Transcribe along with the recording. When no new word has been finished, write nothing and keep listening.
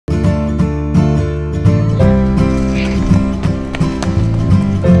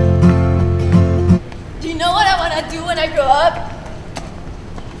up.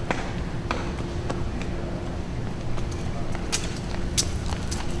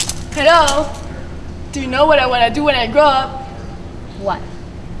 Hello? Do you know what I want to do when I grow up? What?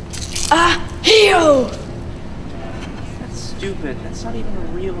 Hero! That's stupid. That's not even a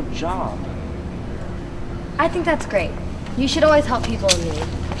real job. I think that's great. You should always help people in need.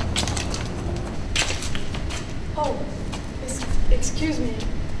 Oh, excuse me.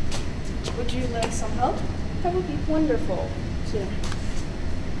 Would you like some help? That would be wonderful. Yeah.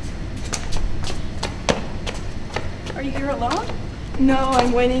 Are you here alone? No,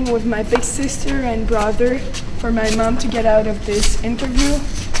 I'm waiting with my big sister and brother for my mom to get out of this interview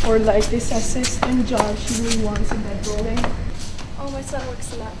or like this assistant job she really wants in that building. Oh, my son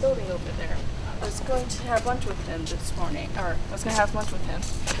works in that building over there. I was going to have lunch with him this morning, or I was going to have lunch with him.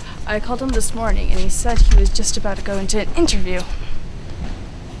 I called him this morning and he said he was just about to go into an interview.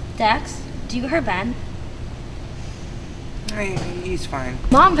 Dex, do you hear Ben? Hey, he's fine.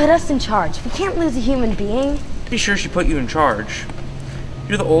 Mom put us in charge. We can't lose a human being. Pretty sure she put you in charge.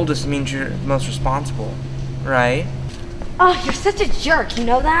 You're the oldest, means you're the most responsible, right? Oh, you're such a jerk, you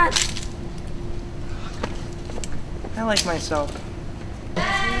know that? I like myself.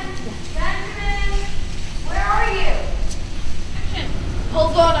 Benjamin, where are you?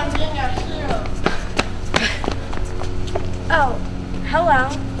 Hold on, I'm being a hero. Oh, hello.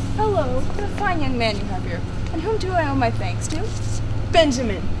 Hello. What a fine young man you have here. And whom do I owe my thanks to?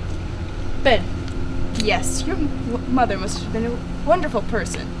 Benjamin. Ben. Yes, your mother must have been a wonderful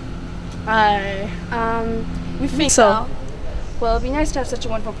person. We think so. Well, it'd be nice to have such a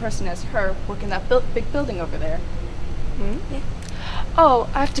wonderful person as her work in that big building over there. Hmm? Yeah. Oh,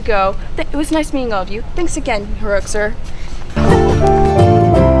 I have to go. It was nice meeting all of you. Thanks again, heroic sir.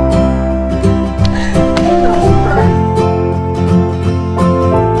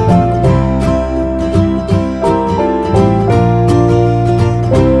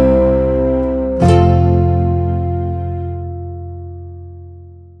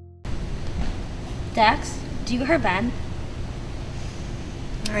 Dex, do you hear Ben?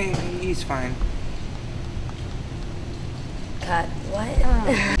 Hey, he's fine. Cut.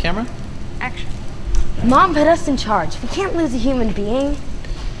 What? Camera? Action. Mom put us in charge. We can't lose a human being.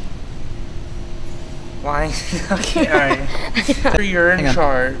 Why? Okay, alright. You're in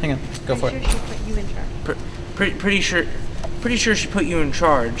charge. Hang on. Go for it. She put you in charge. Pretty sure she put you in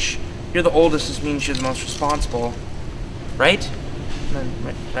charge. You're the oldest, this means you're the most responsible. Right?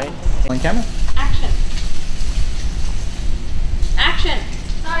 Right? On camera? Action. Action.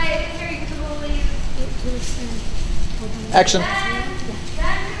 Sorry, I didn't hear you. Could you believe? Action.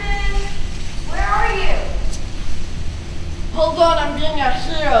 Benjamin, where are you? Hold on, I'm being a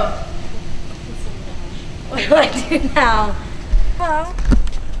hero. What do I do now? Hello.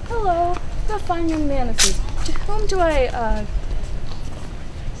 Hello. What a fine young man this is. To whom do I,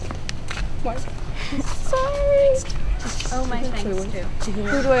 What? Sorry. Oh, my thanks to.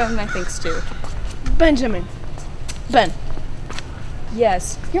 Who do I owe my thanks to? Benjamin. Ben.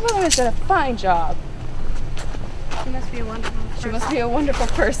 Yes, your mother has done a fine job. She must be a wonderful person. She must be a wonderful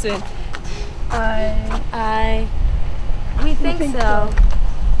person. We think so.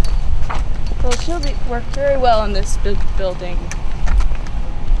 Well, she'll work very well in this building.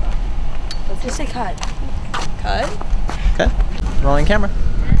 Just say cut. Cut? Okay. Rolling camera.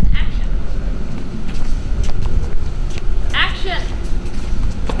 Action.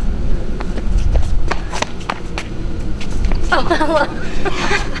 Oh, hello.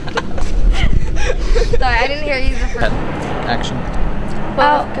 Sorry, I didn't hear you the first. Cut. Action.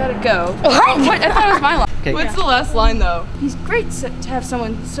 Well, I've gotta go. What? I thought it was my line. Okay. What's the last line, though? He's great to have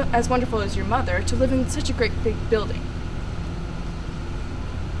someone as wonderful as your mother to live in such a great big building.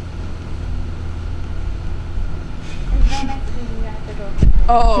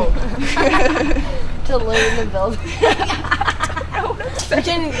 Oh. To live in the building. We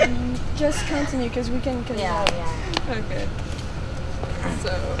can just continue because we can. Yeah. Okay.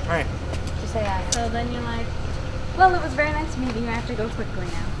 So. Alright. Just say that. So then you're like, well, it was very nice meeting you. I have to go quickly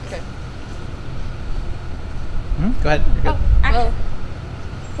now. Okay. Go ahead. You're good. Well,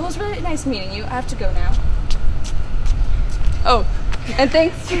 it was really nice meeting you. I have to go now. Oh, and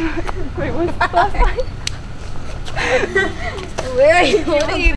thanks to. Wait, what's the last line? Where are you? What are you